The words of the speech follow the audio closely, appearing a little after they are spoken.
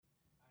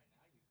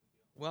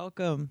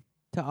Welcome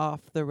to Off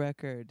the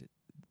Record,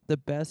 the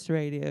best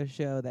radio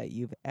show that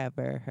you've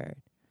ever heard.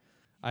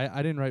 I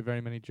didn't write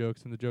very many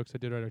jokes, and the jokes I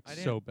did write are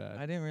so bad.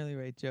 I didn't really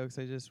write jokes.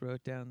 I just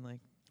wrote down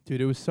Dude,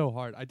 it was so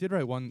hard. I did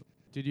write one.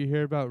 Did you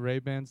hear about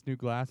Ray-Ban's new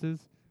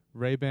glasses?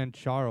 Ray-Ban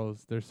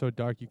Charles. They're so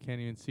dark you can't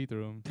even see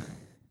through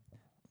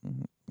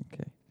them.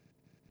 Okay.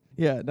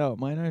 Yeah, no,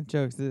 mine aren't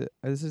jokes. This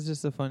is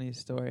just a funny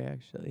story,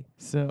 actually.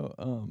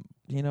 So,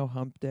 you know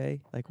Hump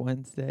Day, like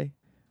Wednesday?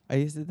 I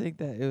used to think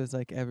that it was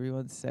like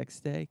everyone's sex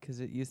day 'cause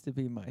it used to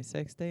be my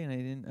sex day, and I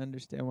didn't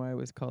understand why it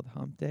was called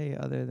Hump Day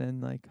other than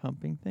like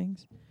humping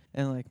things.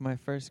 And like my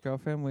first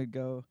girlfriend would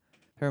go,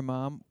 her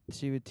mom,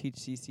 she would teach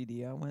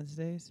CCD on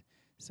Wednesdays,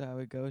 so I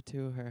would go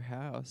to her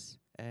house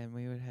and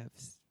we would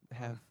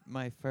have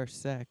my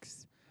first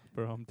sex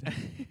For Hump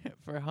Day.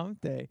 for Hump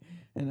Day,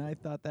 and I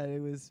thought that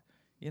it was,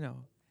 you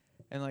know.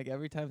 And like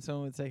every time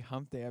someone would say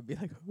Hump Day, I'd be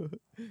like,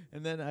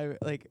 and then I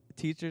like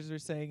teachers were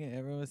saying it,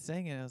 everyone was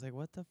saying it. I was like,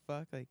 what the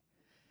fuck, like,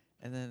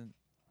 and then,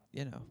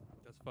 you know,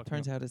 That's fucking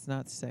turns out it's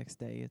not sex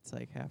day. It's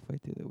like halfway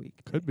through the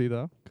week. Could be,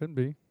 though. Could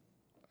be.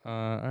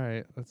 All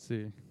right, let's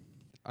see.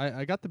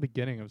 I got the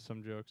beginning of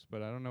some jokes,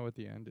 but I don't know what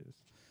the end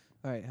is.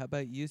 All right, how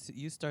about you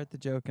start the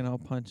joke and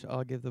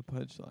I'll give the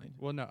punchline.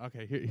 Well, no,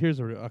 okay, here's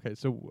a real... Okay,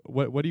 so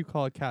what do you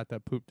call a cat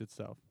that pooped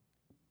itself?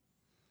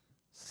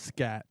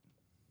 Scat.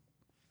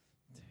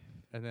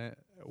 And then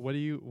what do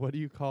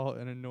you call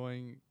an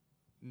annoying,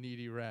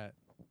 needy rat?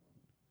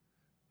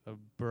 A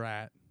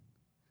brat.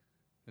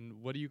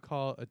 And what do you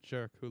call a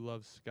jerk who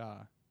loves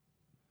ska?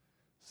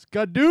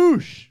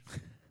 Skadoosh!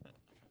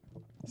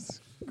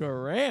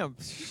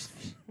 Gramps.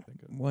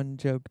 One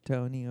joke,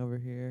 Tony, over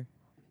here.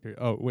 Here,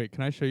 oh, wait,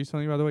 can I show you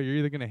something, by the way? You're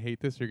either going to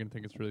hate this or you're going to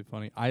think it's really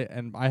funny. I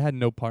had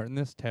no part in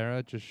this.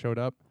 Tara just showed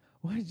up.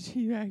 What,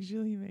 you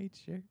actually made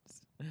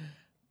shirts?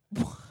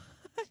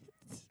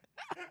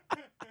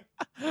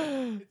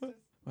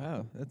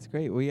 Wow, that's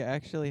great. We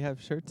actually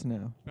have shirts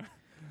now.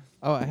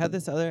 Oh, I had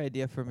this other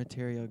idea for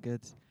material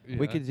goods. Yeah.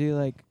 We could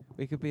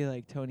be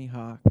like Tony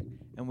Hawk,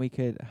 and we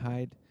could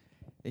hide,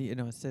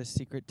 instead of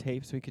secret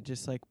tapes, we could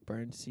just like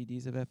burn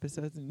CDs of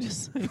episodes and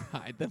just like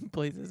hide them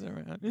places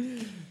around,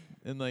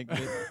 and like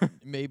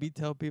maybe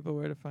tell people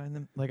where to find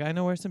them. Like I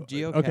know where some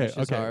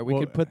geocaches are. We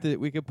could put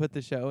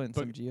the show in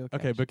some geocaches.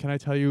 Okay, but can I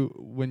tell you,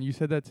 when you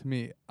said that to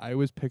me, I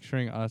was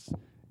picturing us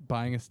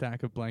buying a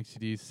stack of blank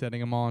CDs, setting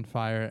them all on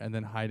fire, and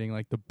then hiding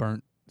like the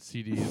burnt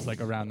CDs like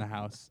around the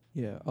house.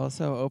 Yeah.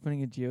 Also,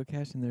 opening a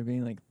geocache and there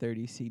being like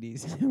 30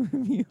 CDs, it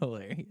would be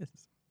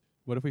hilarious.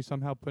 What if we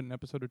somehow put an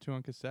episode or two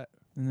on cassette?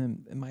 And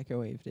then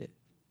microwaved it,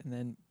 and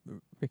then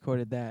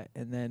recorded that,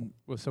 and then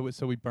Well, so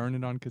we burn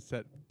it on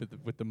cassette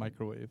with the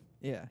microwave.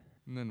 yeah.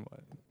 And then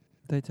what?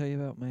 Did I tell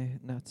you about my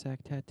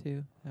nutsack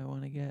tattoo I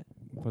want to get?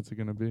 What's it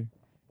gonna be?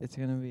 It's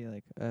gonna be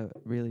like a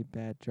really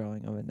bad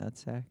drawing of a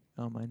nutsack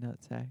on my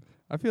nutsack.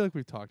 I feel like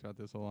we've talked about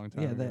this a long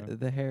time ago. Yeah,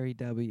 the hairy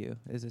W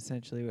is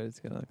essentially what it's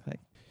gonna look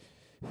like.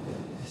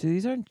 So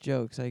these aren't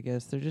jokes, I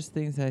guess. They're just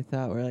things that I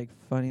thought were like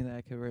funny that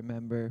I could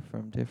remember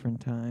from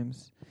different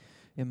times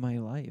in my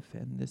life.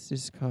 And this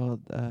is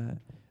called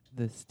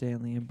the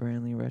Stanley and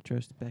Branley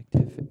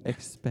retrospective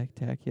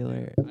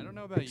spectacular. I don't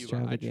know about you,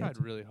 but I tried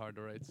really hard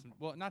to write some.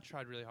 Well, not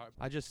tried really hard.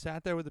 I just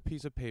sat there with a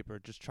piece of paper,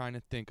 just trying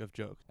to think of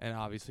jokes. And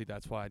obviously,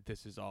 that's why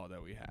this is all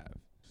that we have.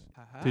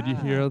 Did you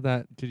hear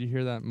that? Did you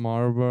hear that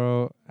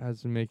Marlboro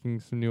has been making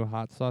some new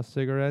hot sauce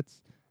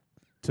cigarettes?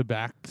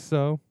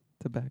 Tobacco.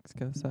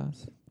 Tabasco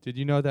sauce. Did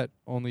you know that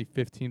only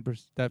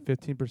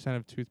 15%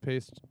 of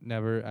toothpaste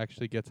never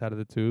actually gets out of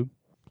the tube?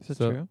 Is that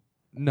So- true?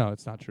 No,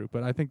 it's not true.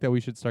 But I think that we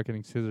should start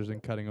getting scissors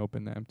and cutting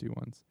open the empty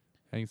ones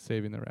and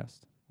saving the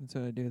rest. That's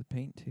what I do with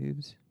paint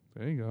tubes.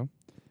 There you go.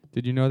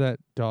 Did you know that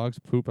dogs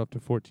poop up to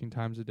 14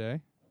 times a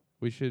day?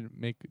 We should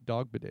make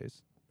dog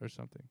bidets or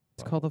something.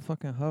 It's called a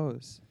fucking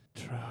hose.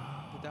 The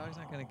dog's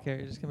not gonna care.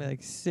 It's just gonna be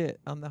like, sit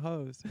on the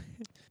hose.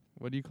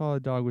 What do you call a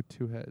dog with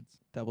two heads?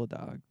 Double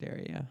dog,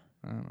 dare ya.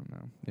 I don't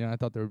know. Yeah, I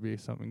thought there would be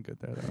something good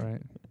there, though,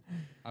 right?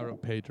 I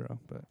wrote Pedro,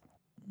 but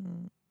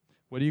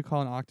what do you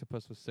call an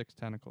octopus with 6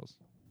 tentacles?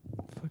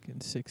 Fucking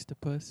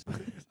sextopus.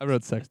 I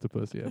wrote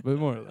sextopus, yeah, but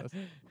more or less.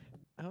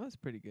 That was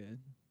pretty good.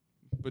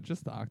 But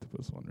just the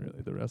octopus one,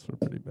 really. The rest were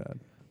pretty bad.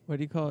 What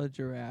do you call a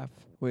giraffe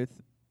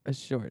with a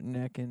short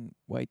neck and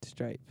white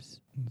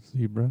stripes?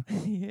 Zebra.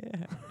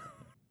 Yeah.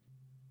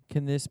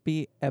 Can this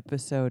be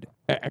episode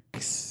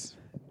X?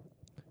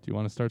 Do you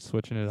want to start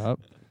switching it up?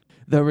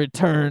 The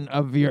return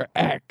of your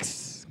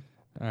ex.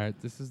 All right,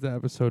 this is the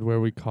episode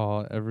where we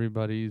call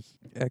everybody's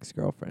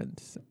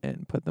Ex-girlfriends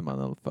and put them on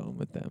the phone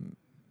with them.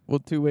 We'll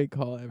two-way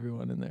call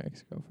everyone and their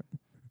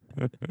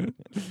ex-girlfriend.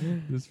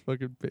 This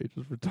fucking page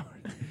was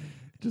retarded.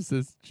 Just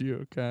says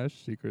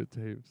geocache secret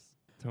tapes.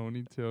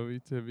 Tony,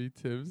 Toby, Tibby,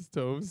 Tibbs,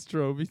 Toves,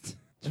 Troby,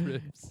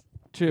 Trips.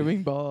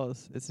 Tribbing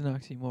balls. It's an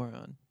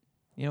oxymoron.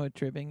 You know what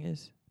tribbing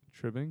is?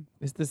 Tribbing?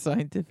 It's the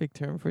scientific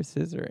term for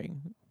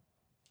scissoring.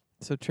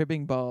 So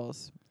tribbing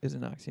balls is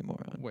an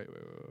oxymoron. Wait.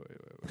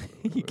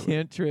 You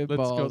can't trib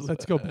balls.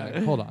 Let's go back.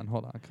 Hold on.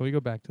 Can we go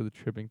back to the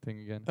tribbing thing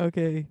again?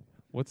 Okay.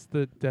 What's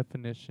the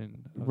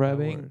definition of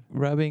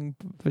rubbing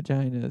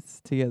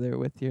vaginas together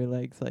with your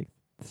legs, like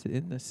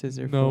in the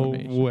scissor no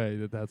formation. No way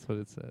that's what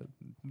it said.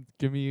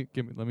 Give me.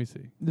 Let me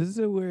see. This is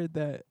a word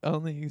that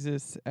only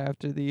exists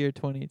after the year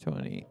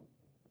 2020.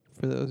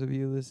 For those of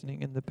you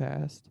listening in the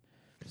past,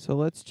 so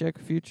let's check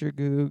future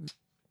Goog.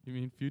 You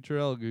mean future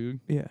L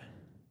Goog? Yeah,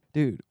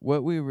 dude.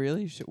 What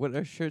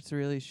our shirts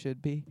really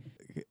should be,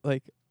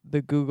 like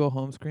the Google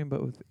home screen,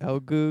 but with L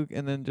Goog,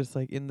 and then just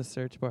like in the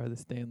search bar, the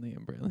Stanley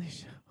and Branley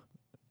show.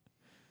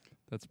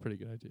 That's a pretty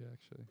good idea,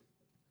 actually.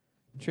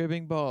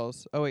 Tribbing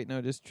balls. Oh wait,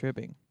 no, just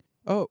tribbing.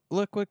 Oh,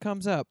 look what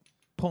comes up.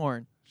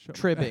 Porn.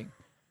 Tribbing.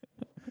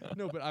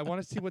 No, but I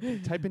want to see what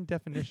type in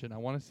definition. I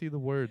want to see the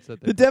words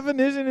that the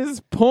definition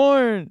is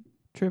porn.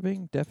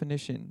 Tribbing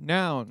definition.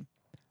 Noun.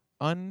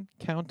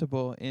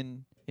 Uncountable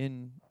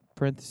in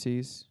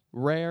parentheses.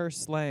 Rare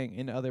slang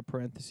in other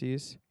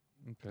parentheses.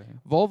 Okay.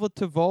 Vulva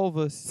to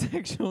vulva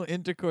sexual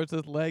intercourse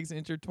with legs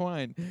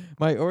intertwined.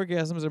 My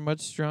orgasms are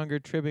much stronger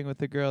tribbing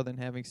with a girl than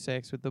having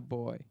sex with a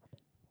boy.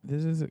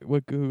 This is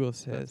what Google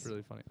says. That's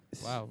really funny.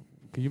 Wow.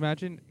 Could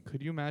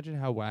you imagine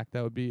how whack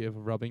that would be if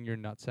rubbing your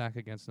nutsack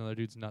against another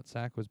dude's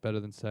nutsack was better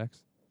than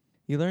sex?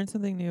 You learn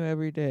something new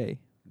every day.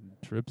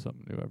 Trip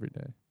something new every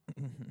day.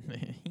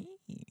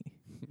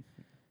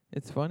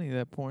 It's funny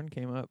that porn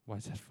came up. Why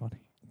is that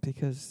funny?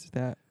 Because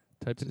that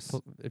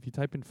if you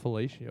type in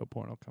fellatio,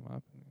 porn will come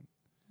up.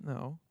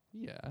 No.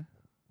 Yeah.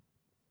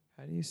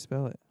 How do you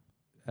spell it?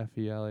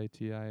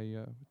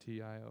 Felatio.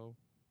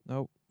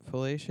 Nope.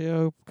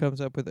 Fellatio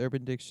comes up with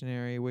Urban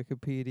Dictionary,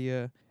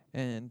 Wikipedia,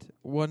 and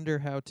Wonder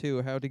How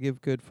to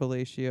give good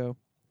fellatio.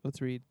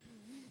 Let's read.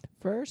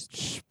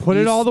 First, put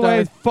it all the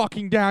way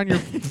fucking down your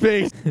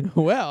face.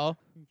 Well,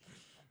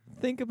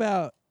 think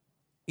about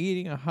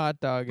eating a hot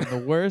dog in the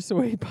worst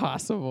way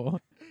possible.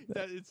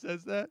 It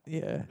says that?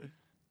 Yeah.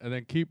 And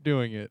then keep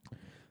doing it.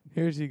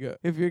 Here's you go.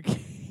 If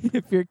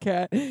your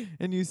cat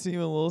and you seem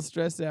a little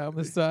stressed out,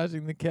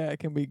 massaging the cat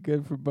can be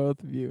good for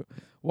both of you.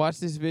 Watch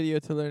this video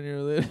to learn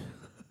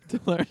to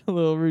learn a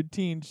little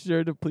routine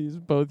sure to please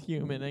both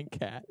human and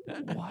cat.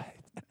 What?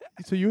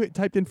 So you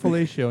typed in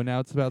fellatio, now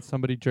it's about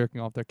somebody jerking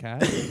off their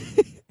cat?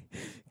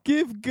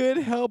 Give good,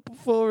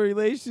 helpful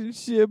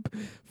relationship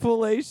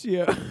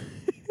fellatio.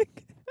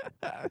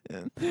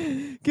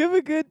 Give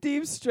a good,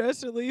 deep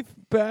stress relief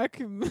back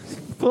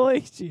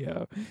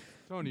fellatio.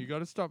 Tony, you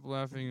gotta stop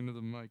laughing into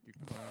the mic.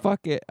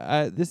 Fuck it.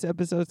 This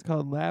episode's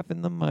called Laugh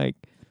in the Mic.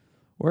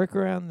 Work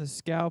around the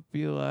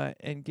scapula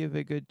and give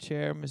a good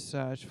chair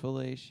massage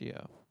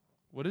fellatio.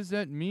 What does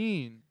that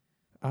mean?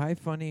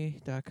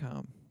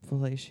 ifunny.com.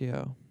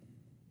 Fellatio.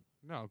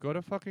 No, go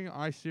to fucking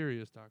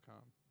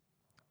iSerious.com.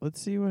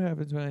 Let's see what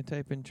happens when I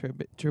type in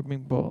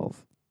tripping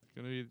balls. It's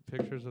gonna be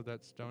pictures of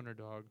that stoner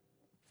dog.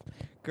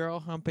 Girl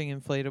humping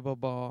inflatable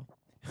ball.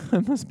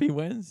 It must be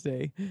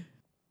Wednesday.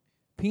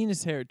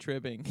 Penis hair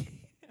trimming.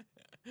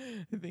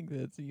 I think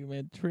that's what you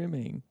meant,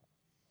 trimming.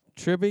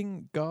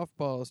 Tribbing golf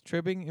balls.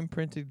 Tribbing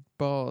imprinted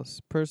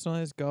balls.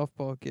 Personalized golf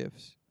ball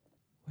gifts.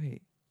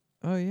 Wait.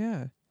 Oh,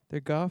 yeah. They're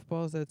golf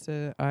balls that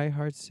say, I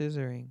heart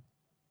scissoring.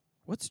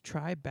 What's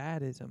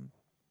tribadism?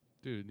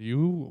 Dude,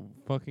 you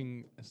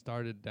fucking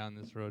started down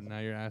this road. Now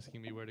you're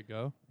asking me where to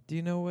go? Do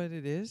you know what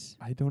it is?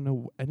 I don't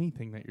know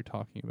anything that you're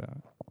talking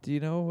about. Do you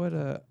know what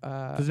a...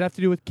 Does it have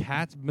to do with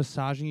cats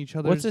massaging each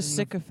other? What's a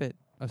sycophant?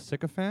 A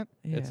sycophant?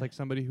 Yeah. It's like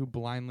somebody who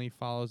blindly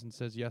follows and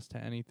says yes to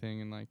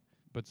anything, and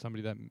but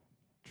somebody that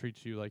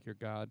treats you like your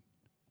god.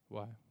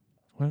 Why?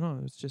 I don't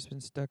know. It's just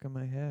been stuck in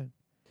my head.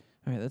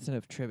 All right, that's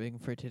enough tribbing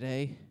for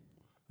today.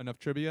 Enough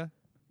trivia?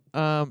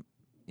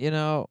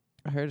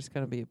 I heard it's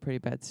going to be a pretty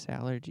bad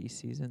salurgy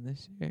season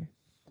this year.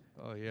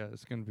 Oh, yeah,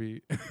 it's going to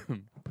be...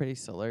 pretty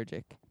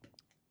salurgic.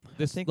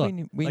 I think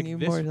we need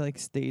more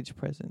stage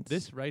presence.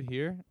 This right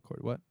here...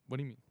 What? What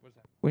do you mean? What's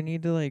that? We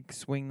need to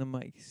swing the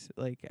mics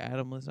like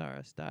Adam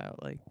Lazara style,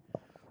 like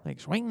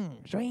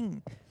swing,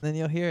 swing. Then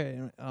you'll hear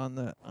it on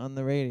the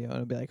radio, and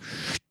it'll be like.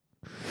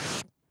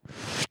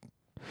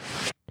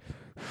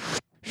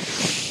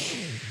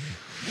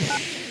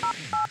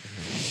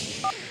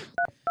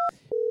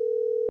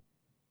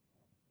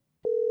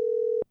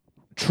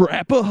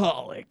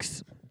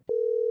 Trapaholics.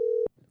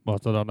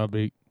 What's it on a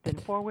beat? Been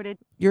forwarded.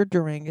 Your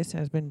Durangus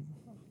has been.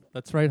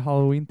 Let's write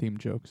Halloween themed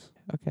jokes.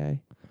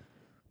 Okay.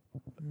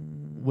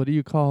 What do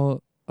you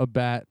call a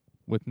bat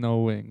with no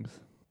wings?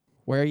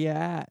 Where you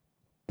at,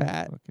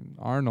 bat? Fucking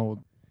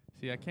Arnold.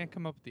 See, I can't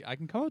come up with I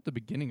can come up with the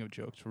beginning of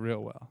jokes real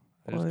well.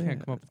 I just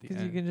can't come up with the end.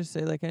 Because you can just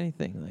say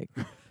anything.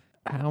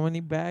 How many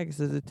bags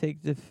does it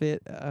take to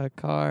fit a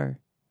car?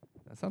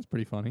 That sounds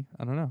pretty funny.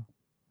 I don't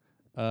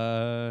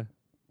know.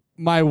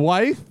 My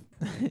wife?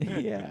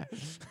 Yeah.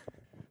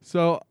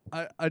 So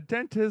a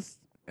dentist,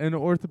 an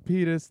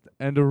orthopedist,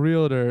 and a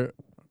realtor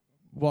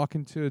walk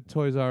into a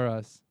Toys R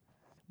Us.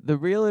 The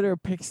realtor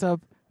picks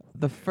up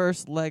the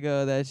first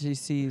Lego that she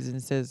sees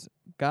and says,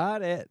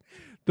 "Got it."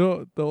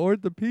 The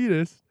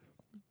orthopedist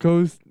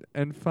goes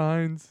and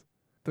finds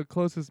the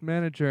closest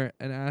manager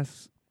and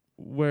asks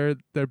where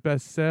their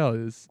best sale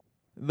is.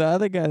 The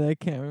other guy that I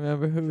can't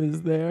remember who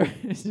was there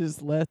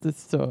just left the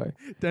store.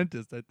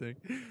 Dentist, I think.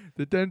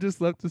 The dentist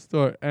left the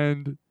store,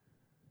 and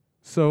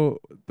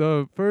so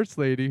the first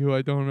lady, who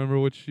I don't remember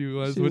what she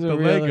was, with the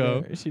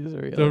Lego, She's a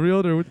realtor. the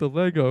realtor with the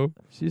Lego,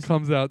 She's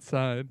comes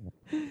outside,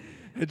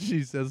 and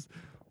she says,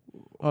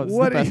 "Oh, this is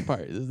the best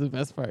part. This is the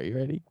best part. You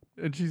ready?"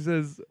 And she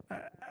says,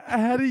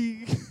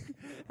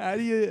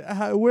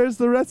 where's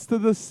the rest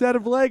of the set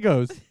of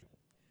Legos?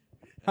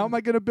 How am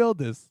I gonna build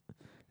this?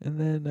 And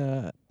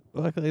then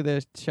luckily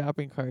the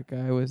shopping cart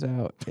guy was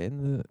out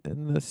in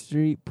the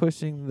street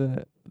pushing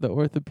the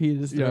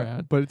orthopedist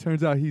around. But it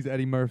turns out he's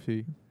Eddie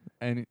Murphy,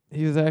 and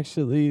he was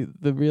actually,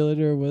 the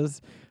realtor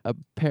was a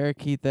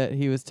parakeet that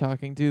he was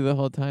talking to the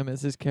whole time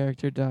as his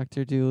character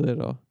Dr.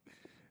 Doolittle.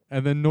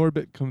 And then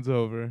Norbit comes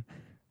over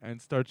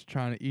and starts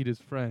trying to eat his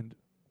friend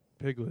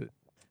Piglet.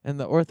 And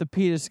the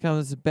orthopedist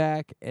comes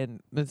back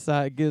and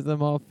gives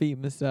them all feet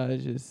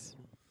massages.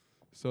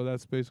 So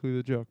that's basically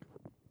the joke.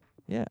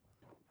 Yeah.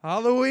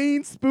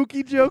 Halloween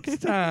spooky jokes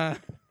time.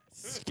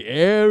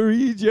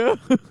 Scary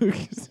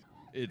jokes.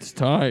 It's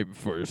time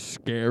for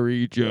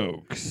scary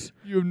jokes.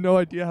 You have no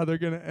idea how they're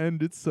going to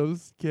end. It's so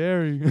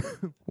scary.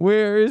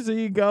 Where is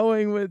he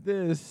going with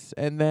this?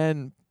 And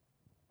then,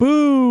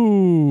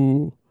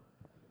 boo!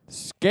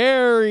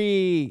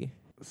 Scary!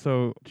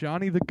 So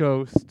Johnny the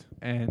ghost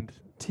and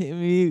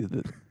Timmy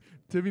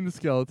the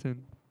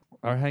skeleton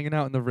are hanging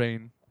out in the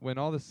rain when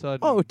all of a sudden...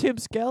 Oh, Tim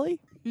Skelly?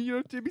 You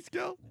know Timmy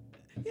Skell?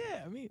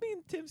 Yeah, me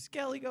and Tim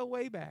Skelly go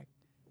way back.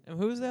 And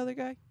who's the other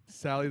guy?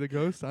 Sally the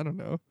ghost? I don't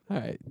know. All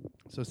right.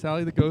 So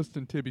Sally the ghost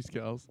and Tibby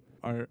Skells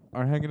are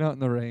hanging out in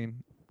the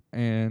rain,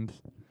 and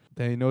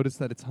they notice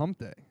that it's hump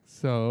day.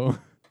 So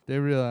they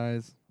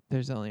realize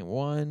there's only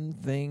one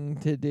thing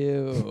to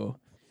do,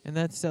 and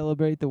that's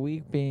celebrate the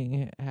week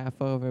being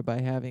half over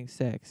by having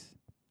sex,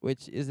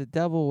 which is a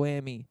double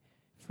whammy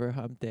for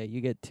hump day.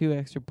 You get 2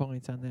 extra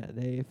points on that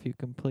day if you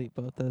complete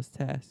both those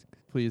tasks.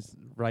 Please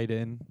write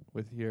in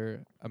with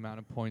your amount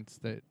of points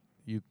that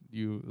you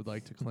would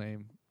like to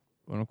claim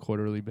on a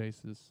quarterly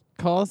basis.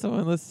 Call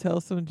someone. Let's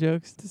tell some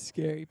jokes to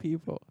scary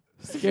people.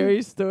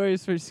 Scary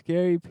stories for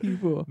scary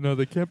people. No,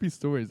 they can't be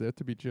stories. They have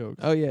to be jokes.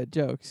 Oh, yeah,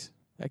 jokes.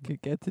 I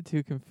could get the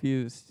two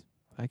confused.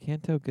 I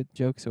can't tell good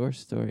jokes or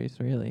stories,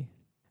 really.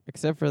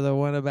 Except for the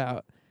one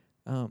about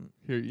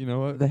here, you know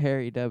what? the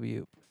Harry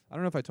W. I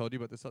don't know if I told you,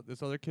 but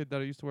this other kid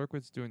that I used to work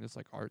with is doing this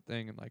like art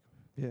thing and like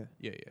yeah.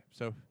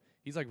 So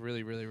he's like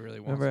really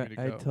wants me to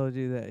go. I told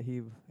you that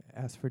he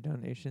asked for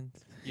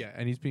donations? Yeah,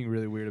 and he's being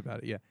really weird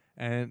about it. Yeah.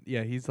 And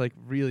yeah, he's like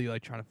really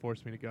like trying to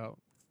force me to go.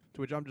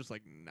 To which I'm just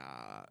like,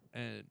 nah.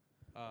 And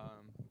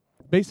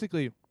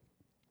basically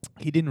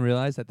he didn't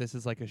realize that this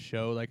is like a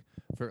show, like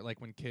for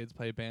like when kids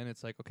play a band,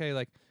 it's like, okay,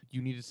 like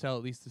you need to sell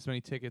at least this many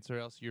tickets or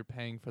else you're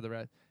paying for the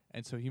rest.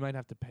 And so he might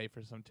have to pay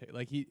for some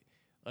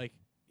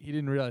he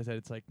didn't realize that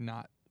it's like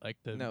not like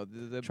the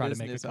try to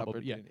make a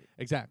couple. Yeah,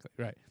 exactly.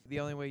 Right.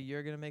 The only way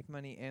you're going to make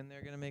money and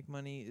they're going to make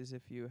money is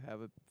if you have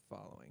a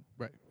following.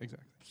 Right,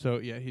 exactly. So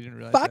yeah, he didn't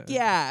realize Fuck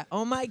yeah.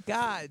 Oh my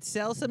God.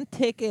 Sell some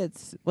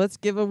tickets. Let's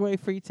give away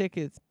free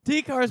tickets.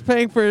 T-Car's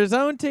paying for his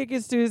own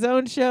tickets to his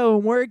own show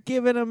and we're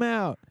giving them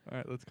out. All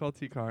right, let's call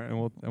T-Car and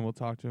we'll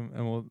talk to him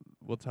and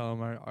we'll tell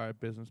him our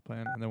business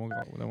plan and then we'll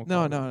go.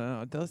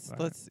 No.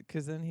 Let's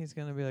cuz then he's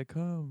going to be like,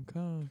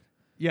 "Come."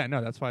 Yeah,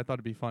 no, that's why I thought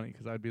it'd be funny,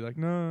 because I'd be like,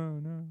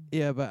 no.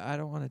 Yeah, but I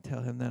don't want to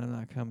tell him that I'm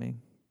not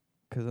coming,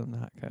 because I'm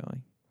not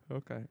going.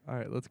 Okay. All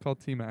right, let's call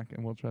T-Mac,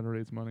 and we'll try to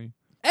raise money.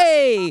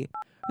 Hey!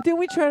 Didn't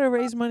we try to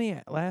raise money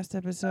at last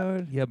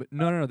episode? Yeah, but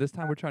no. This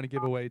time we're trying to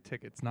give away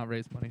tickets, not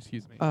raise money,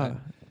 excuse me. Yeah.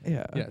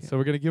 Yeah, Okay. so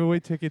we're going to give away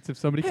tickets if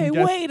somebody can guess.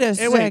 Hey, wait a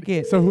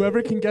second. So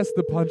whoever can guess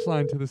the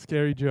punchline to the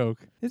scary joke.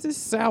 Is this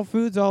Sal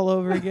Foods all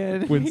over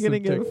again? We're going to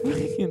get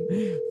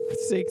fucking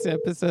 6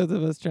 episodes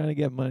of us trying to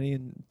get money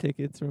and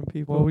tickets from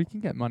people. Well, we can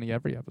get money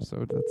every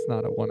episode. That's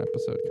not a one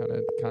episode kind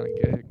of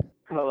gig.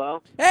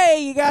 Hello?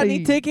 Hey, you got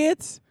any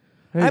tickets?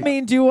 Hey. I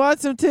mean, do you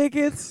want some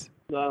tickets?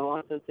 Do I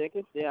want some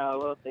tickets? Yeah, I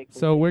will take some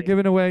So we're tickets.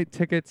 giving away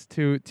tickets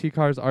to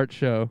T-Car's art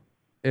show.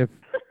 If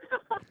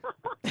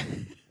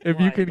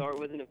Why, you can start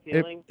with an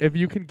appealing? if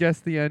you can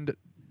guess the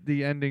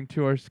ending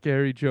to our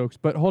scary jokes.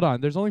 But hold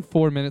on, there's only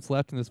 4 minutes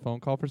left in this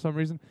phone call for some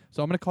reason.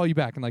 So I'm going to call you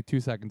back in like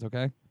 2 seconds,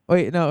 okay?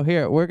 Wait, no,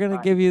 here. We're going to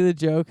Alright. give you the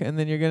joke, and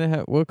then you're going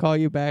to we'll call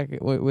you back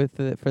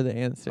for the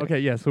answer. Okay,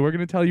 yeah, so we're going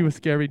to tell you a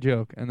scary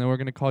joke, and then we're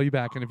going to call you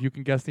back, and if you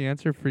can guess the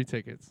answer, free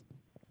tickets.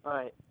 All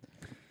right.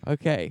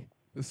 Okay.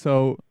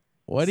 So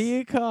What do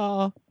you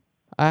call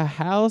a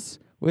house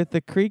with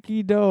a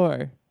creaky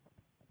door?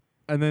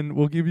 and then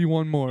we'll give you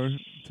one more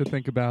to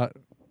think about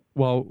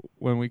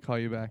when we call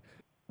you back.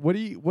 What do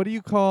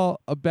you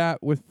call a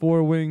bat with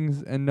 4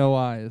 wings and no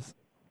eyes?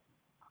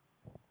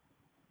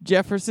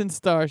 Jefferson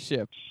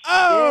Starship.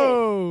 I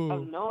Oh!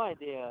 have no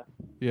idea.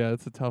 Yeah,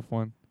 it's a tough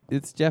one.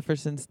 It's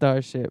Jefferson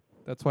Starship.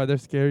 That's why they're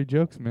scary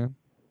jokes, man.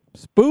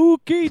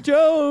 Spooky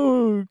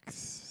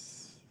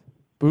jokes.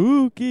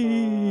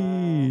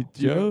 Spooky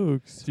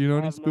jokes. Do you know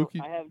any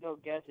spooky? I have no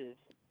guesses.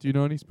 Do you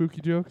know any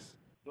spooky jokes?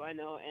 Do I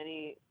know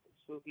any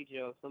spooky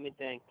jokes? Let me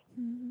think.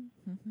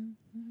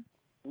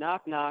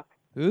 Knock, knock.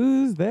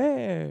 Who's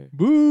there?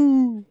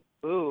 Boo!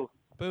 Boo.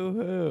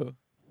 Boo-hoo.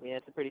 Yeah,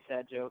 it's a pretty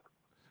sad joke.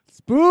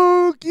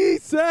 Spooky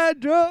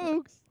sad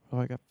jokes. Oh,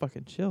 I got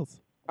fucking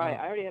chills. All right,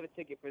 I already have a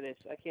ticket for this.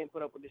 I can't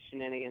put up with this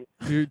shenanigans.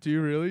 Do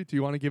you really? Do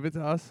you want to give it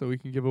to us so we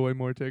can give away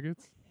more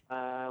tickets?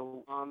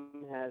 Mom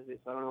has it,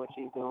 so I don't know what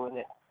she's doing with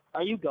it.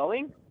 Are you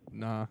going?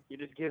 Nah. You're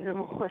just giving them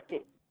away.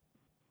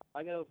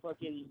 I got a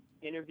fucking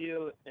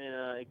interview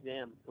and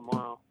exam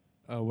tomorrow.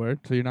 Oh, word.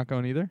 So you're not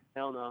going either?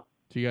 Hell no.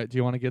 Do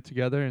you want to get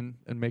together and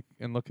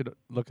look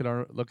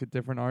at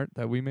different art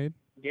that we made?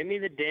 Give me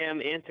the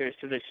damn answers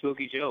to the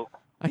spooky joke.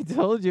 I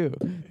told you.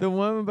 The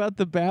one about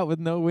the bat with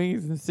no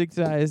wings and 6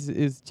 eyes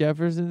is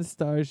Jefferson's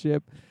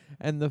Starship.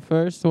 And the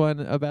first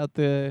one about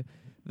the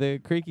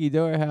creaky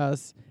door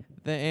house,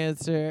 the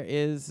answer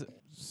is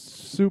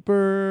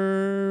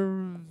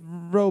super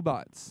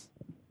robots.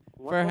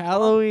 for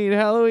Halloween.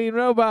 Halloween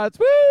robots.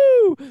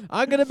 Woo!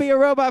 I'm going to be a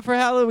robot for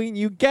Halloween.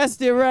 You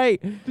guessed it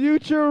right.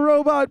 Future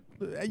robot,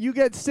 you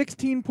get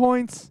 16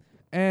 points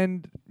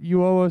and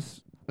you owe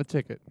us a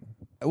ticket.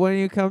 When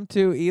you come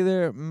to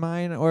either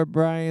mine or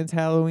Brian's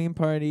Halloween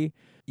party,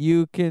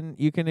 you can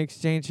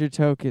exchange your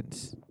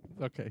tokens.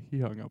 Okay, he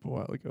hung up a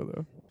while ago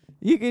though.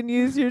 You can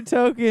use your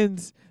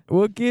tokens.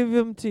 We'll give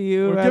them to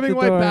you. We're at giving the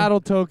away door.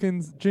 battle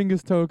tokens,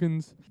 Genghis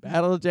tokens.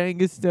 Battle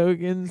Jengus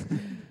tokens.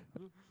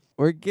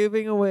 We're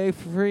giving away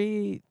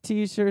free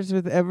T-shirts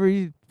with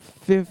every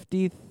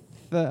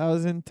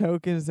 50,000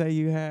 tokens that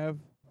you have,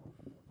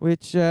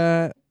 which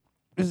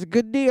is a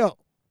good deal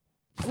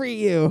for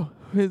you.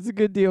 It's a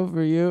good deal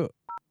for you.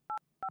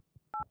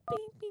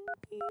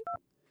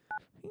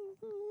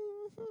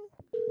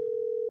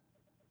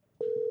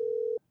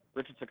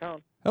 Richard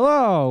Saccone.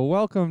 Hello,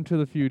 welcome to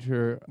the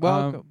future.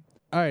 Welcome.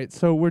 All right,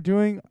 so we're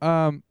doing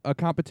a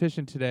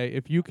competition today.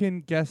 If you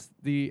can guess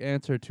the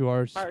answer to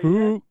our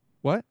spook...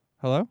 What?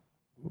 Hello?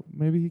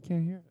 Maybe he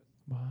can't hear us.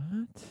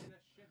 What?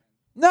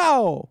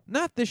 No,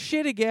 not the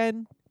shit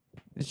again.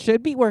 It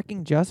should be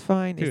working just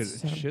fine. Dude,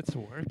 It's, shit's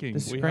working. the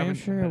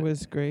scramsher was...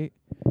 was great.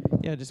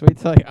 Yeah, just wait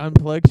till I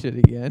unplug shit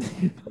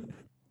again.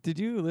 Did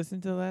you listen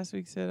to last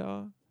week's at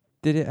all?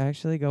 Did it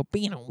actually go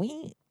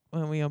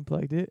when we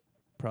unplugged it?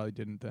 Probably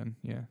didn't then,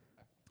 yeah.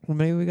 Well,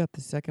 maybe we got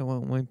the second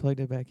one when we plugged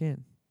it back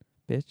in.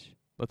 Bitch.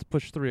 Let's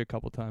push 3 a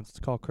couple times. Let's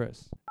call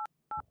Chris.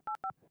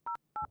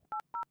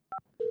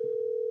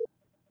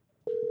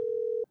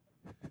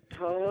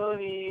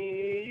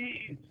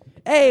 Tony.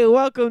 Hey,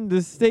 welcome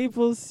to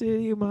Staples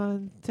City,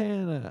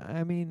 Montana.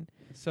 I mean...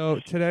 So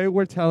today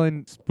we're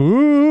telling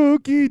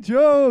spooky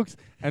jokes,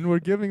 and we're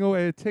giving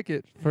away a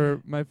ticket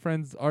for my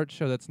friend's art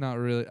show. That's not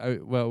really,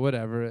 well,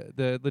 whatever.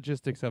 The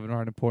logistics of it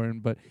aren't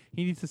important, but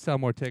he needs to sell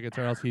more tickets,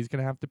 or else he's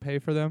gonna have to pay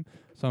for them.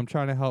 So I'm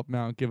trying to help him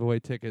out and give away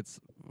tickets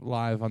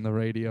live on the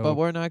radio. But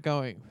we're not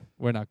going.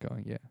 We're not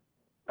going, yeah.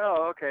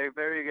 Oh, okay.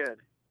 Very good.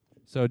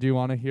 So do you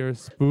want to hear a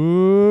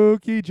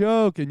spooky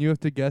joke, and you have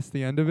to guess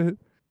the end of it?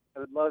 I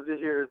would love to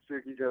hear a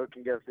spooky joke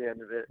and guess the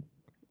end of it.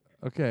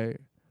 Okay.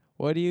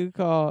 What do you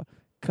call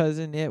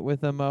Cousin It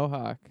with a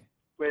mohawk?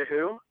 Wait,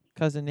 who?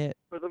 Cousin It.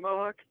 With a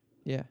mohawk?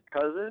 Yeah.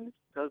 Cousin?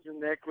 Cousin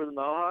Nick with a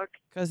mohawk?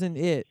 Cousin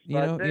It. You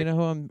know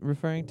who I'm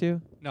referring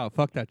to? No,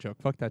 fuck that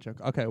joke. Fuck that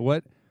joke. Okay,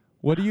 what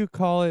do you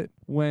call it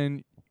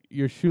when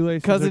your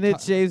shoelaces Cousin are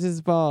It shaves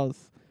his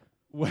balls.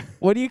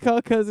 What do you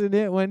call Cousin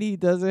It when he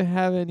doesn't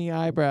have any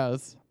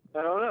eyebrows?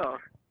 I don't know.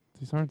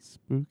 These aren't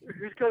spooky.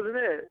 Who's Cousin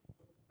It?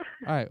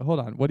 All right,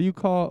 hold on. What do you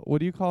call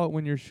it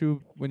when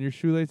your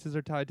shoelaces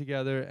are tied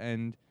together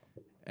and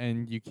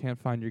you can't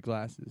find your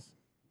glasses?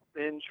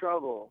 In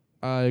trouble.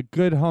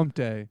 Good hump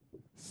day.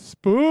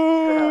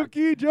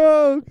 Spooky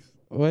jokes.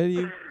 What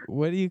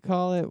do you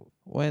call it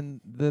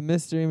when the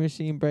mystery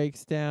machine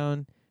breaks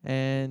down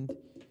and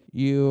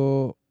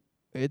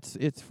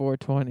it's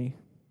 420?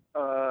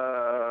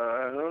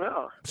 I don't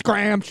know.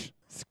 Scramch.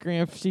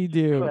 Scrampshy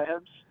do.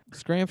 Clams?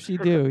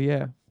 Scrampshy do,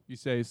 yeah. You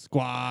say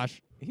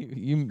squash.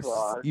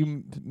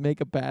 You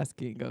make a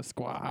basket and go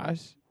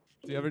squash.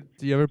 Do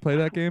you ever play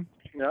that game?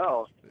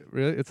 No.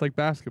 Really? It's like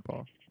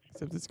basketball.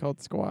 Except it's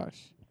called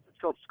squash. It's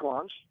called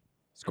squanch.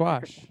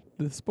 Squash,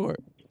 the sport,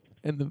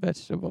 and the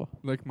vegetable.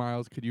 Like,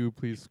 Miles, could you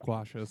please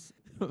squash us?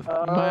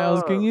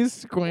 Miles, can you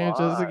squamch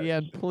us squash.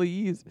 again,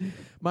 please?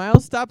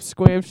 Miles, stop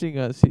squamching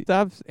us. He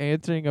stops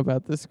answering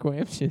about the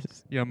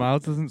squamches. Yeah,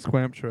 Miles doesn't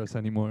squamch us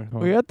anymore.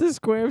 We have to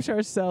squamch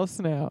ourselves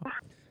now.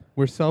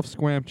 We're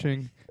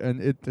self-squamching,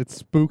 and it's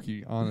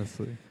spooky,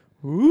 honestly.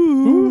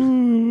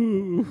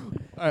 Ooh.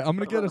 All right, I'm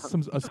gonna get us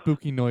a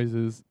spooky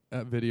noises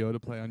video to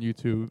play on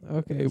YouTube.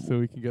 Okay. So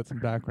we can get some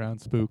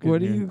background spook. What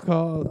do in here. you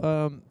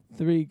call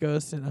 3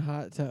 ghosts in a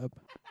hot tub?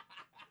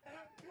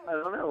 I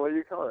don't know. What do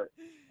you call it?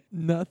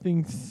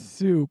 Nothing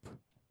soup.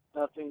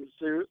 Nothing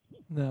soup.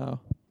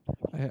 No.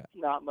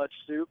 Not much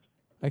soup.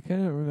 I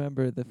couldn't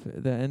remember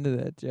the end of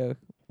that joke.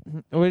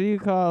 What do you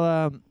call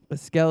a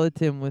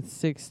skeleton with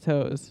 6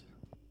 toes?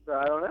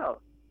 I don't know.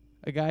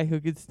 A guy who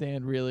could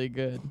stand really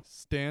good.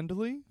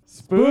 Stanley?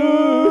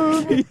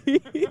 Spooky.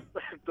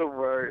 The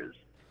worst.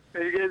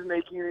 Are you guys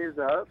making these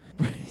up?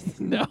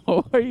 No,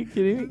 are you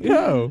kidding me?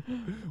 No.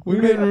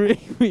 We've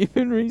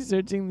been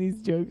researching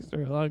these jokes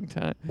for a long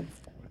time.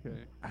 Okay.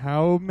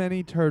 How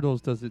many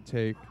turtles does it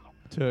take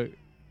to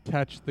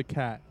catch the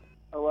cat?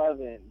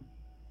 11.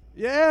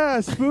 Yeah,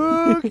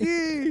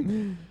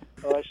 spooky.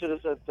 Oh, I should have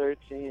said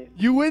 13.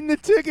 You win the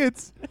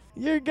tickets.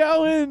 You're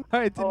going. All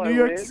right, to Oh, New I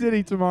York win?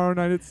 City tomorrow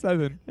night at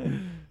 7.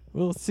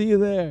 We'll see you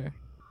there.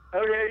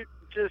 Okay,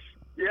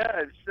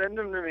 send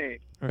them to me.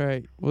 All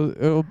right. Well,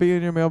 it'll be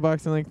in your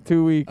mailbox in like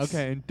 2 weeks.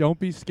 Okay, and don't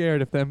be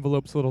scared if the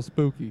envelope's a little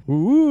spooky.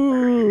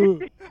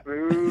 Ooh.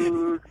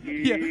 Spooky.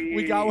 Yeah,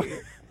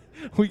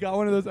 we got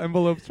one of those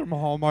envelopes from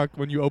Hallmark.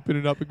 When you open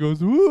it up, it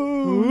goes, woo,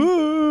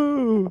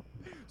 Ooh.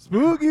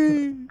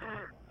 spooky.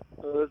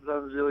 Oh, that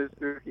sounds really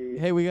spooky.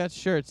 Hey, we got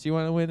shirts. You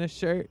want to win a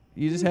shirt?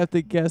 You just have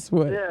to guess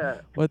what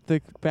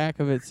the back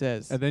of it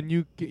says. And then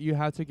you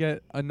have to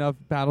get enough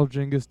Battle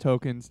Jingus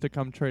tokens to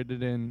come trade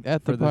it in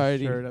At for the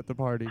party. shirt at the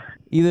party.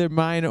 Either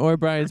mine or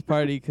Brian's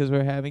party, because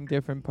we're having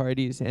different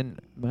parties, and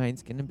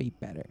mine's going to be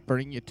better.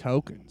 Bring your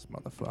tokens,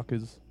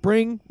 motherfuckers.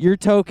 Bring your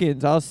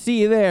tokens. I'll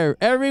see you there.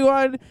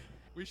 Everyone.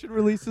 We should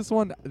release this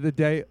one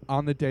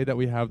on the day that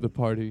we have the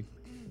party.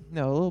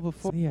 No, a little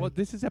before. Yeah. Well,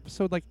 this is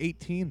episode like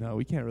 18, though.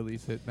 We can't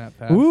release it that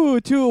fast. Ooh,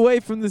 2 away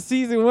from the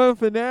season 1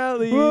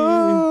 finale.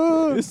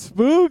 Whoa.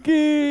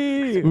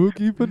 Spooky.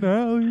 Spooky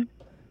finale.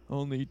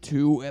 Only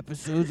 2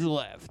 episodes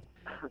left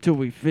till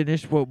we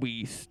finish what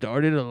we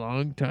started a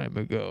long time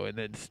ago and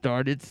then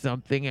started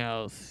something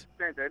else.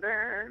 Dun, dun,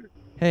 dun.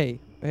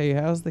 Hey,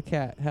 how's the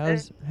cat?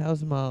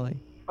 How's Molly?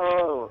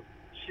 Oh,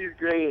 she's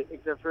great,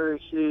 except for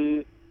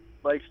she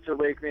likes to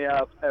wake me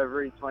up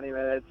every 20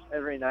 minutes,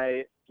 every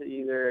night, to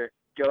either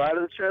go out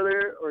of the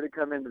trailer or to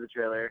come into the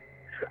trailer.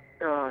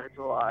 Oh, it's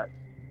a lot.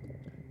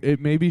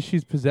 Maybe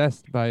she's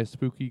possessed by a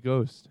spooky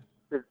ghost.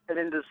 It's an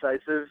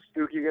indecisive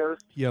spooky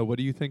ghost. Yeah, what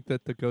do you think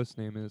that the ghost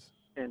name is?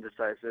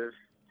 Indecisive.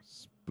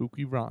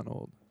 Spooky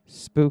Ronald.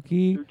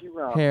 Spooky Spooky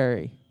Rob.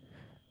 Harry.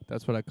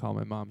 That's what I call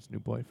my mom's new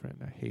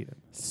boyfriend. I hate him.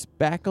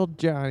 Spackled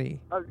Johnny.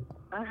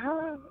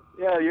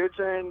 Yeah, your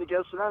turn to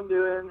guess what I'm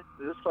doing.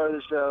 This part of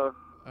the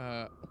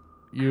show.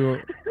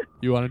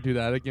 You want to do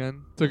that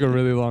again? Took a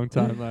really long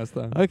time last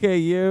time. Okay,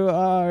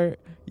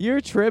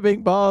 you're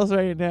tribbing balls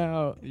right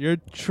now. You're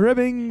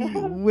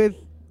tribbing with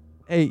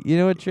Hey, you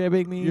know what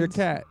tribbing means? your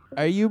cat.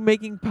 Are you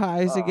making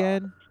pies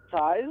again?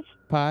 Ties?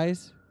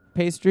 Pies?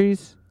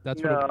 Pastries?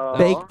 That's No. what.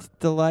 Baked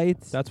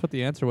delights? That's what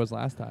the answer was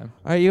last time.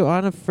 Are you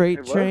on a freight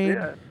It was, train?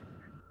 yeah.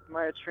 Am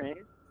I a train?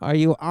 Are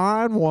you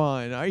on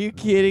one? Are you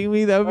kidding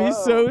me? That would be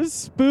so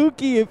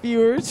spooky if you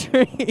were a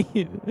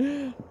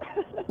train.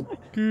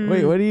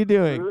 Wait, what are you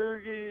doing?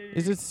 Spooky.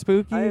 Is it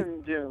spooky? I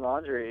am doing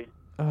laundry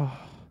Oh,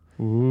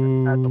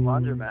 Ooh. at the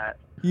laundromat.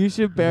 you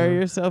should bury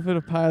yourself in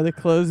a pile of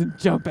clothes and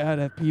jump out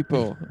at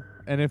people.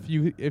 And if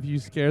you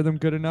scare them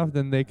good enough,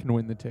 then they can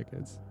win the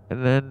tickets.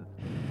 And then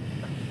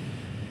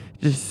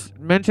just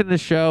mention the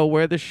show,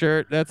 wear the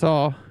shirt, that's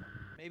all.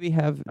 Maybe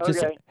have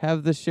Okay.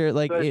 have the shirt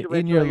like So I should wait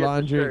in till your I get the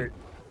laundry. shirt.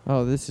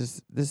 Oh,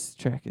 this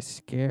track is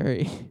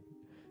scary.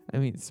 I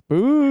mean,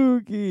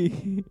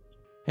 spooky.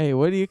 Hey,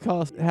 what do you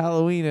call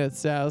Halloween at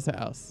Sal's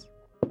house?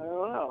 I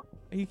don't know.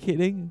 Are you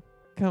kidding?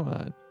 Come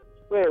on.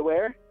 Wait,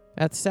 where?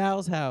 At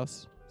Sal's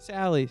house.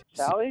 Sally.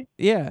 Sally?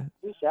 Yeah.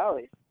 Who's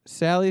Sally?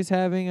 Sally's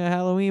having a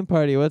Halloween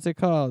party. What's it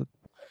called?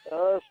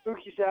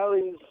 Spooky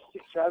Sally's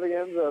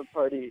extravaganza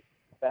party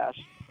bash.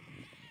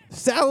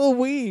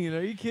 Halloween.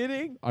 Are you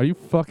kidding? Are you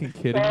fucking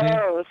kidding me?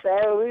 Oh, it's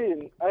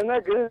Halloween. I'm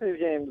not good at these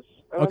games.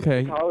 I went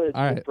Okay, to college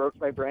all and right. it broke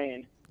my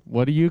brain.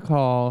 What do you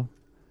call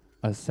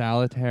a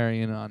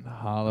Salitarian on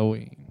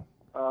Halloween?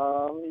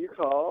 You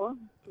call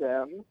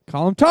them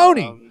Call him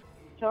Tony.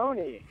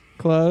 Tony.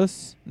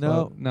 Close. No.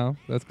 Well, no,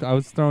 I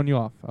was throwing you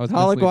off. I was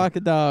misleading.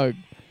 Hologuaca dog.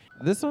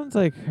 This one's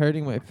like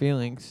hurting my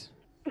feelings.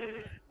 I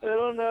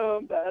don't know.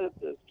 I'm bad at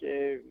this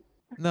game.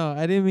 No,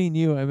 I didn't mean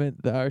you. I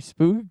meant our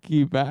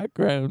spooky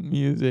background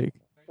music.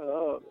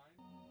 Oh,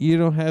 You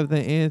don't have the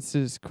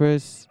answers,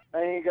 Chris.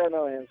 I ain't got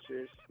no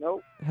answers.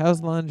 Nope.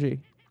 How's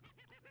laundry?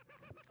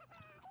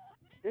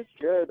 It's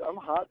good. I'm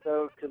hot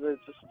though, 'cause it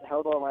just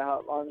held all my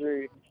hot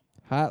laundry.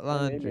 Hot It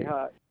made me laundry.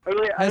 hot.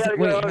 Okay, I Has- gotta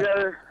wait,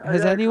 go.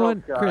 Has I gotta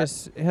anyone, call Scott.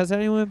 Chris, has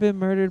anyone been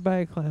murdered by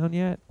a clown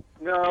yet?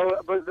 No,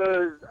 but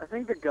I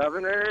think the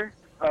governor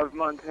of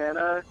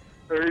Montana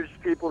urged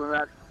people to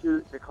not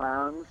shoot the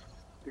clowns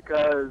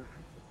because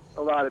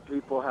a lot of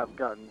people have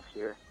guns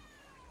here.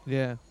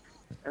 Yeah.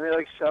 And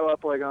they show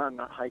up on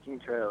hiking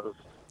trails.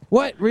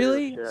 What?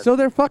 Really? Shit. So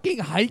they're fucking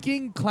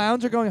hiking?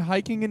 Clowns are going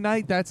hiking at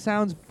night? That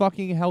sounds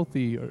fucking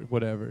healthy or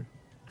whatever.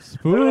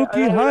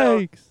 Spooky I don't know.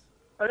 hikes.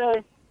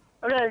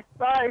 Okay,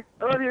 bye.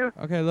 I love you.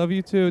 Okay, love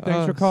you too. Thanks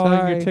Oh, for calling.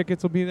 sorry. Your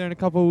tickets will be there in a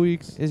couple of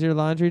weeks. Is your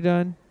laundry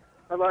done?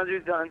 My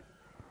laundry's done.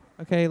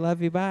 Okay,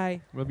 love you.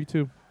 Bye. Love you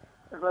too.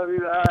 I love you,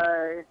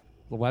 bye.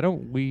 Well, why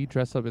don't we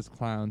dress up as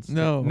clowns?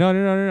 No. No.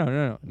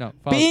 Follow-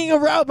 Being a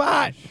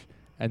robot!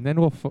 And then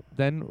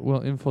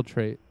we'll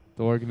infiltrate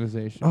the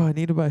organization. Oh, I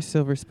need to buy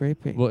silver spray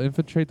paint. We'll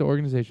infiltrate the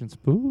organization,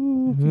 spooky,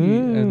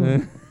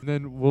 and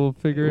then we'll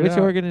figure it out. Which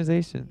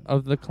organization?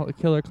 Of the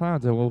killer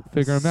clowns, and we'll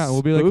figure them out. And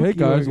we'll be like, hey, Spooky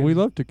guys, we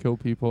love to kill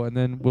people. And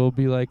then we'll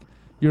be like,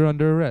 you're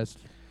under arrest.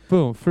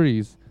 Boom,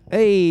 freeze.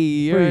 Hey,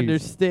 you're Freeze. under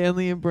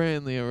Stanley and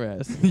Branley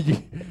arrest.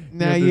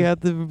 Now you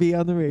have to be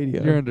on the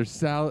radio. You're under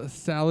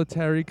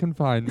solitary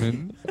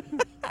confinement.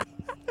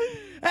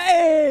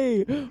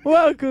 Hey,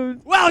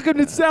 welcome Welcome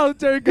to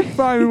solitary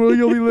confinement, where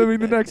you'll be living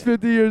the next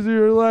 50 years of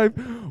your life.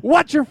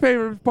 What's your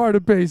favorite part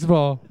of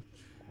baseball?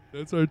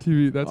 That's our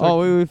TV. That's all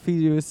we would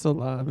feed you is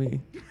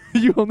salami.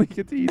 You only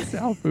get to eat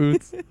sow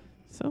foods.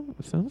 Some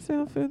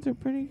sow foods are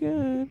pretty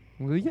good.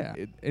 Well, yeah.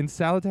 In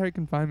solitary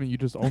confinement, you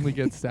just only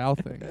get sow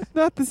things.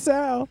 Not the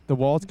sow. The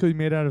walls could be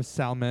made out of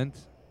salmon,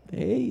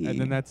 Hey. and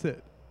then that's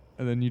it.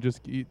 And then you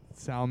just eat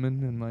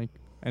salmon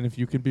and if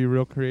you can be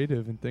real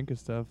creative and think of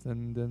stuff,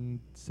 then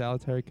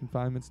solitary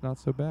confinement's not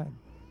so bad.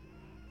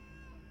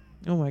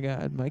 Oh my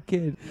God, my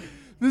kid.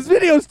 This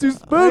video's too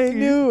spooky.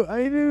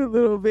 I knew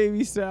little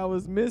baby Sal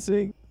was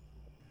missing.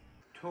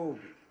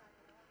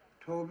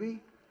 Toby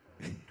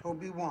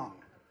Wong,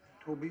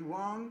 Toby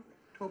Wong,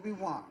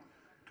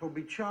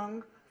 Toby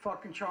Chung,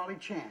 fucking Charlie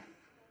Chan.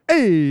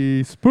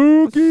 Hey,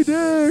 spooky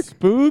dick.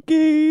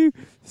 Spooky,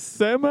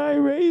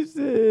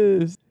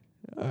 semi-racist.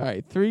 All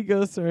right, 3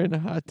 ghosts are in a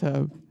hot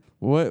tub.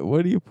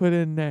 What do you put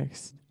in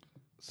next?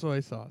 Soy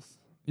sauce.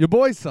 Your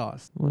boy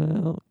sauce.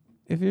 Well,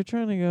 if you're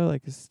trying to go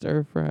like a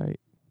stir fry,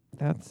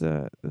 that's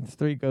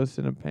 3 ghosts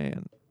in a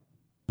pan.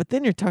 But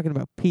then you're talking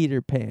about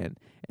Peter Pan,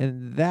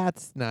 and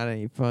that's not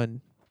any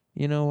fun.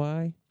 You know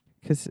why?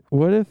 'Cause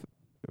what if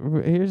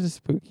here's a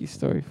spooky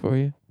story for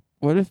you.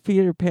 What if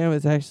Peter Pan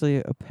was actually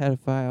a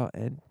pedophile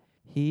and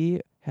he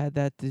had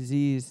that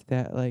disease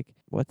that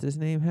what's his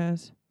name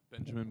has?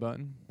 Benjamin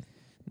Button.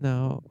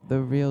 No, the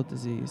real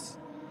disease.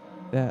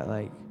 That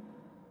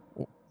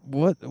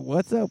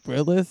what's up,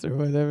 Willis or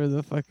whatever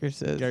the fucker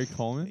says. Gary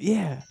Coleman.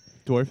 Yeah.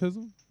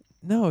 Dwarfism.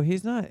 No,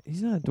 he's not.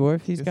 He's not a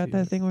dwarf. He's Yes, got he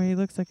that is. thing where he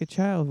looks like a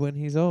child when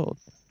he's old.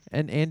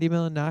 And Andy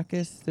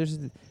Milonakis,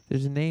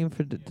 there's a name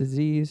for the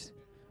disease.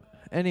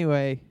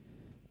 Anyway,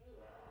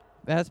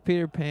 that's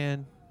Peter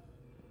Pan.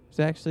 He's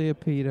actually a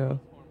pedo.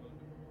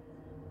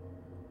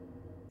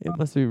 It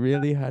must be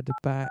really hard to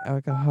buy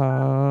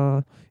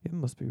alcohol. It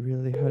must be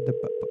really hard to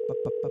buy.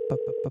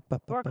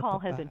 Your call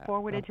has been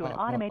forwarded to an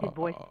automated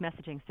voice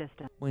messaging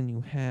system. When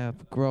you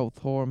have growth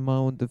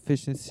hormone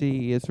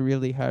deficiency, it's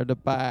really hard to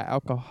buy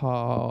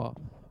alcohol.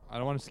 I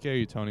don't want to scare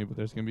you, Tony, but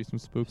there's gonna be some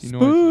spooky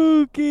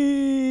noises.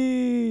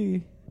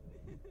 Spooky!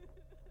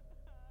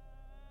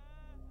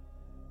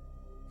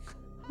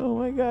 Oh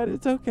my God,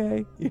 it's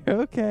okay.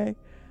 You're okay.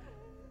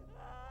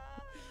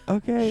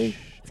 Okay,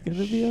 it's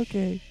gonna be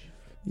okay.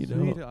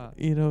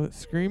 You know,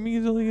 screaming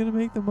is only gonna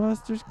make the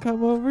monsters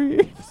come over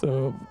here.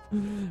 So,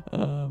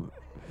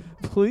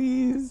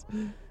 please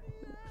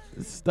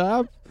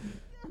stop.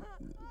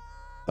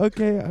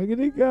 Okay, I'm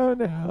gonna go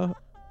now.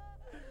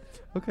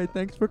 Okay,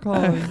 thanks for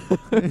calling.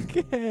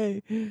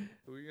 Okay.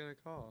 Who are you gonna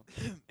call?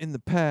 In the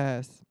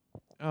past.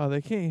 Oh,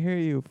 they can't hear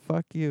you.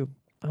 Fuck you.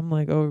 I'm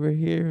like over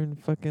here in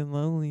fucking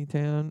Lonely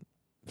Town.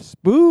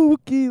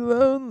 Spooky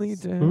Lonely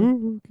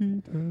Town.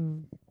 Spooky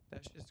town.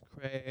 That's just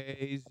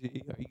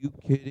crazy. Are you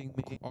kidding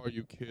me? Are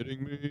you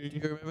kidding Do me?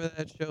 you remember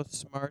that show,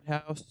 Smart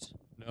House?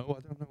 No,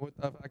 I don't know what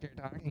the fuck you're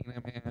talking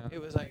about. It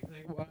was like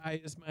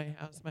why is my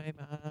house my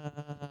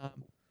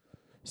mom?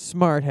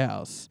 Smart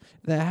House.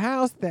 The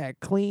house that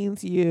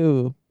cleans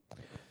you.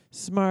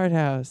 Smart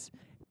House.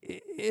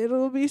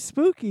 It'll be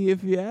spooky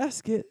if you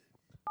ask it.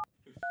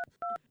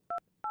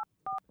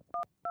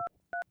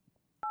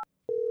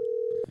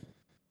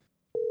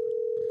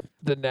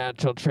 The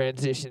natural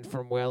transition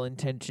from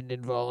well-intentioned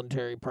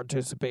involuntary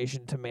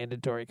participation to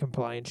mandatory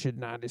compliance should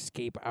not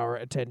escape our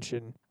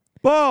attention.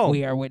 Boom!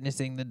 We are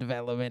witnessing the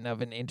development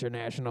of an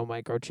international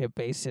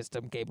microchip-based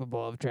system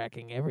capable of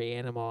tracking every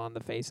animal on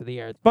the face of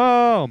the earth.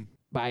 Boom!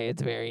 By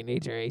its very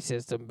nature, a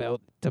system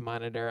built to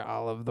monitor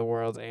all of the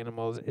world's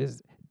animals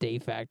is de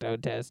facto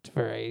test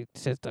for a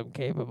system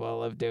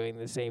capable of doing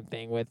the same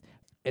thing with.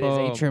 It is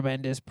a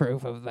tremendous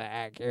proof of the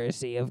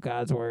accuracy of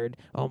God's word.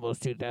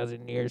 Almost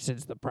 2,000 years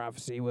since the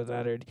prophecy was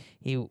uttered,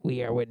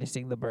 we are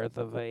witnessing the birth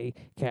of a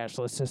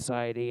cashless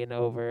society and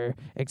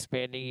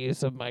over-expanding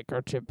use of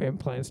microchip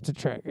implants to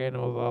track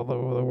animals all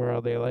over the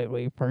world, a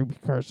likely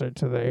precursor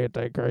to the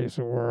Antichrist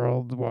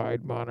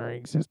worldwide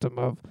monitoring system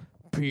of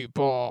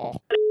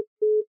people.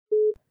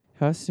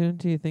 How soon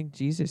do you think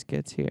Jesus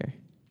gets here?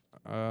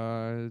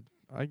 I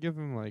give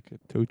him like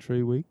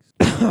 2-3 weeks.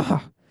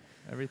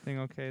 Everything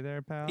okay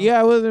there, pal? Yeah,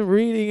 I wasn't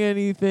reading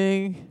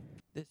anything.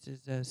 This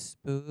is a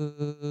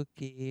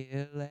spooky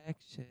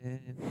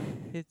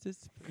election. It's a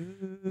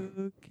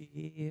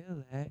spooky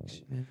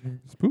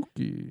election.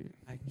 Spooky.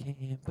 I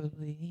can't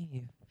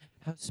believe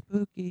how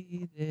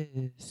spooky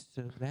this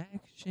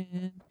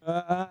election.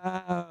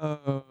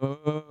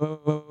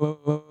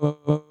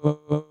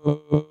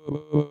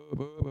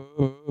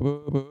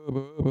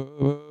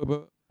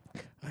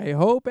 I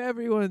hope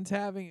everyone's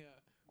having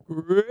a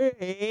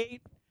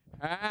great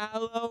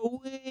Halloween.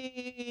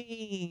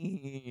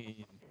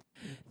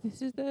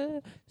 is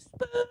the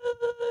spooky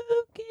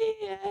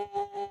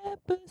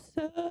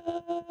episode.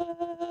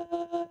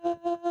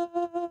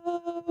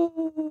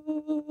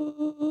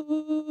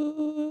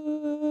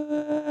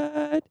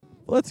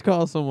 Let's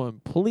call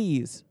someone,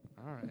 please.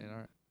 All right.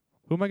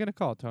 Who am I gonna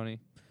call, Tony?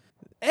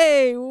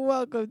 Hey,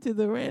 welcome to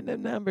the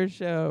Random Number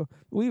Show.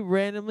 We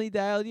randomly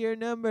dialed your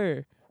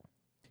number.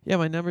 Yeah,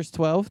 my number's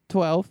 12,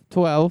 12,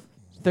 12,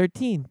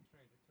 13.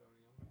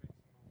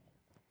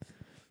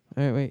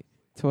 All right, wait.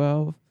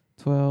 12,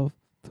 12,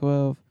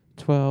 12,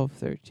 12,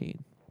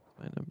 13.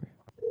 My number.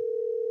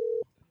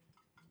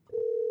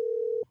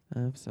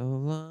 I'm so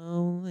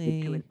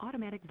lonely. To an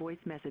automatic voice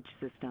message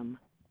system.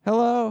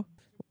 Hello.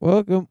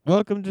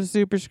 Welcome to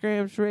Super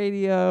Scramps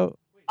Radio.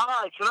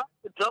 Hi, can I have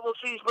a double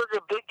cheeseburger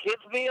big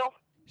kids meal?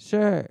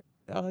 Sure.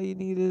 All you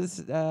need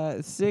is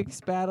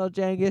 6 Battle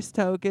Jengus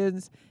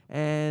tokens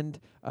and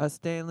a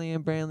Stanley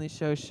and Branley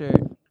show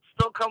shirt.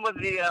 Still come with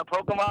the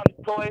Pokemon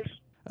toys?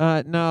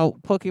 No,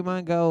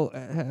 Pokemon Go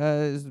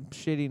is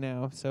shitty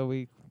now, so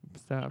we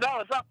stopped. No,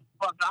 it's not.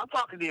 I'm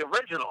talking the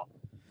original.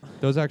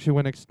 Those actually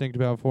went extinct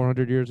about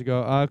 400 years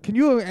ago. Can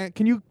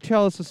you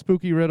tell us a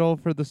spooky riddle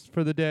for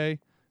the day?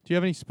 Do you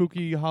have any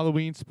spooky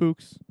Halloween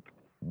spooks?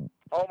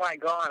 Oh my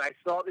God! I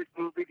saw this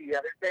movie the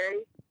other day.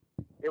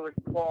 It was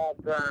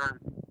called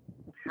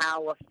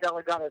How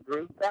Stella Got Her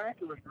Groove Back.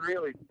 It was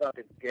really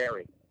fucking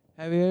scary.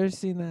 Have you ever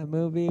seen that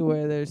movie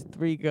where there's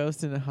 3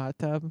 ghosts in a hot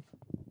tub?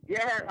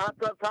 Yeah, Hot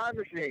Tub Time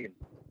Machine.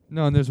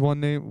 No, and there's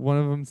one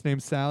of them's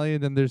named Sally,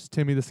 and then there's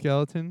Timmy the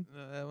Skeleton.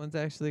 No, that one's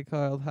actually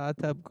called Hot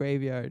Tub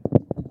Graveyard.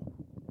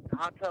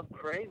 Hot Tub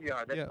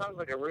Graveyard. That Yeah. sounds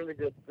like a really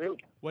good soup.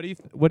 What do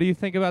you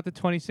think about the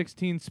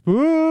 2016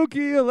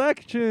 spooky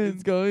election?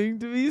 It's going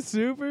to be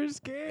super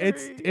scary.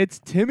 It's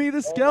Timmy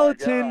the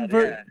Skeleton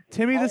God,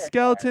 Timmy the Oh,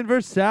 Skeleton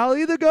versus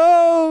Sally the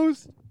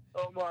Ghost.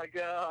 Oh my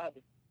God!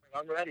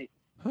 I'm ready.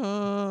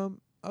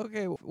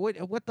 Okay,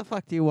 what the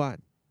fuck do you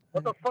want?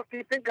 What the fuck do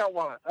you think I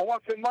want? I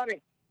want some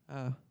money.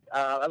 Oh.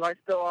 Am I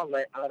still on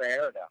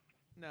air now?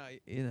 No,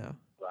 you know.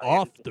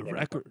 Off the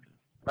record.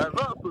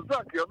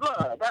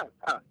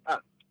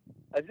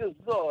 I just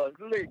saw a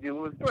lady who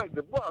was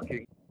pregnant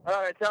walking.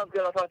 All right, sounds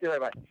good. I'll talk to you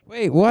later. Bye.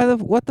 Wait,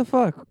 what the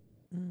fuck?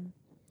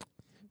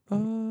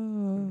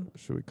 Oh.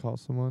 Should we call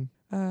someone?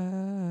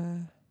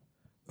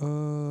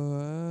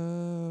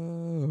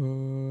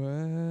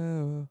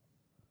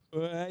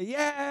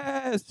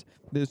 Yes!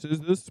 This is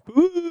the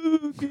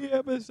spooky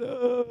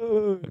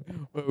episode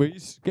where we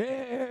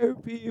scare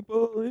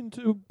people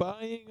into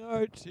buying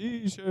our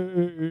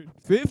t-shirt.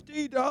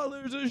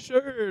 $50 a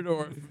shirt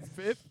or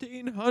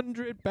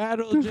 1,500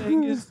 Battle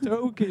Jengus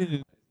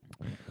tokens.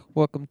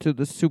 Welcome to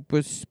the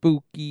super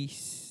spooky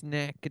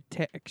snack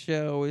attack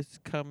show. It's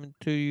coming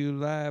to you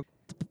live.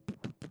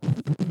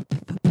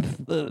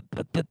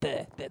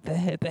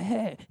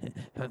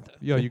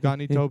 Yo, you got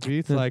any dope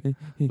beats like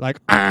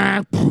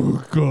I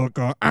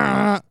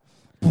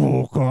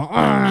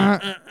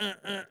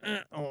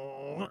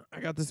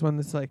got this one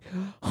that's like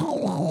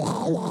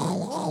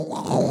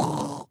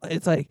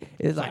it's like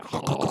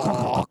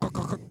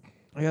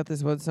I got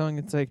this one song,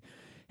 it's like,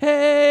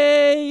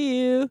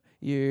 hey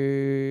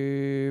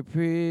you're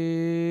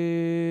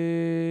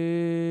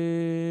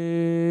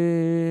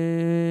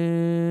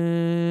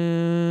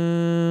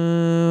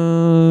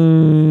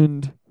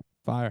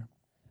fire.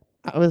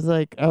 I was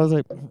like,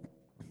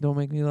 don't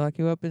make me lock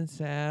you up in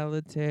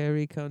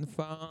solitary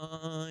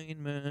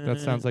confinement. That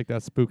sounds like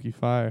that spooky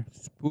fire.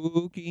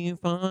 Spooky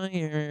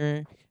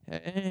fire.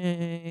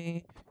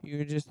 Hey,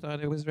 you just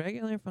thought it was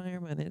regular fire,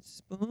 but it's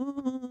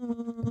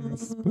spooky.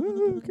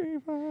 Spooky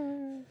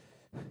fire.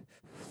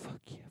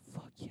 Fuck yeah,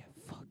 fuck yeah,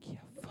 fuck yeah,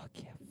 fuck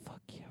yeah,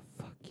 fuck yeah,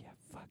 fuck yeah,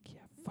 fuck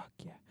yeah, fuck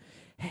yeah.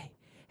 Hey,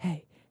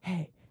 hey,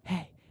 hey,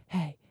 hey,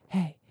 hey,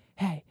 hey,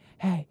 hey,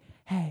 hey,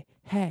 hey,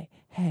 hey,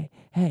 hey,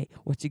 hey.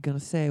 What you gonna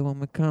say when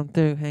we come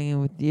through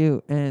hanging with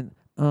you and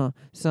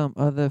some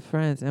other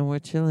friends, and we're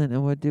chilling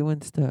and we're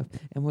doing stuff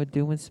and we're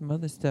doing some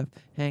other stuff,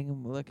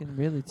 hanging, looking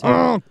really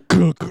tight.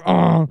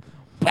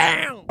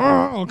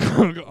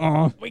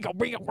 We go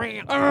bring it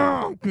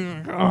around.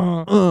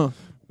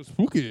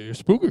 Spooky,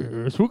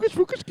 scary. Spooky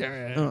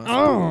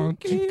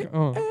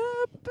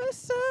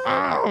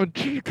episode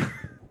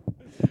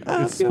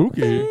of It's your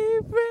spooky.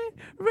 favorite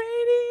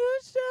radio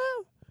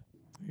show.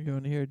 You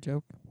going to hear a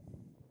joke?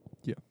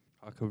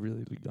 I could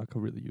really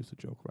use a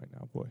joke right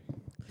now, boy.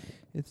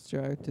 It's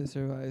Drive to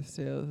Survive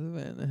sales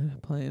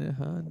event playing a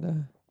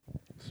Honda.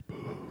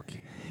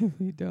 Spooky. If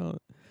we don't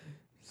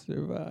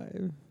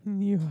survive,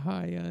 you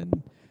high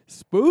on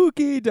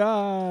spooky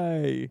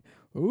die.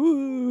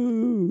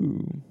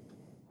 Ooh.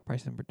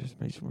 Price and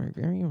participation may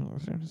vary.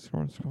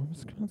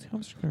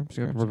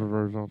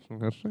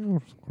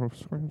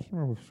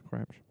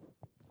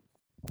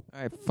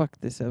 Alright, fuck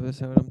this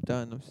episode. I'm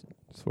done.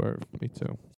 Swear, me too.